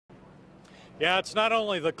Yeah, it's not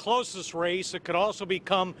only the closest race, it could also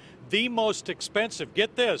become the most expensive.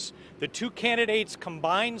 Get this, the two candidates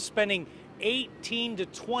combined spending $18 to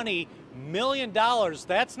 $20 million.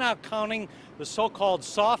 That's not counting the so-called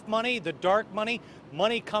soft money, the dark money,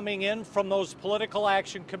 money coming in from those political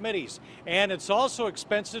action committees. And it's also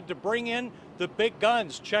expensive to bring in the big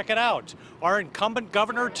guns. Check it out. Our incumbent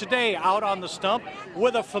governor today out on the stump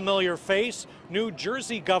with a familiar face, New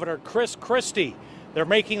Jersey Governor Chris Christie. They're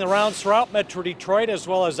making the rounds throughout Metro Detroit as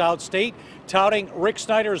well as outstate, touting Rick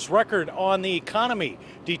Snyder's record on the economy,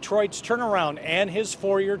 Detroit's turnaround, and his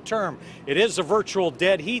four-year term. It is a virtual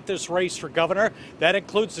dead heat, this race for governor. That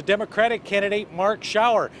includes the Democratic candidate Mark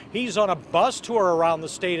Schauer. He's on a bus tour around the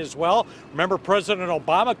state as well. Remember, President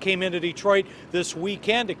Obama came into Detroit this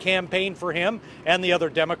weekend to campaign for him and the other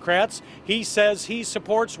Democrats. He says he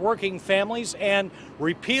supports working families and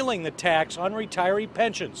repealing the tax on retiree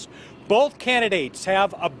pensions. Both candidates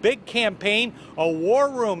have a big campaign, a war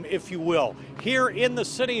room, if you will, here in the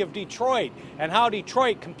city of Detroit, and how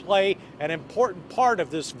Detroit can play an important part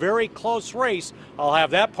of this very close race. I'll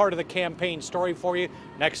have that part of the campaign story for you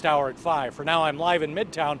next hour at 5. For now, I'm live in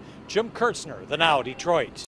Midtown. Jim Kurtzner, The Now Detroit.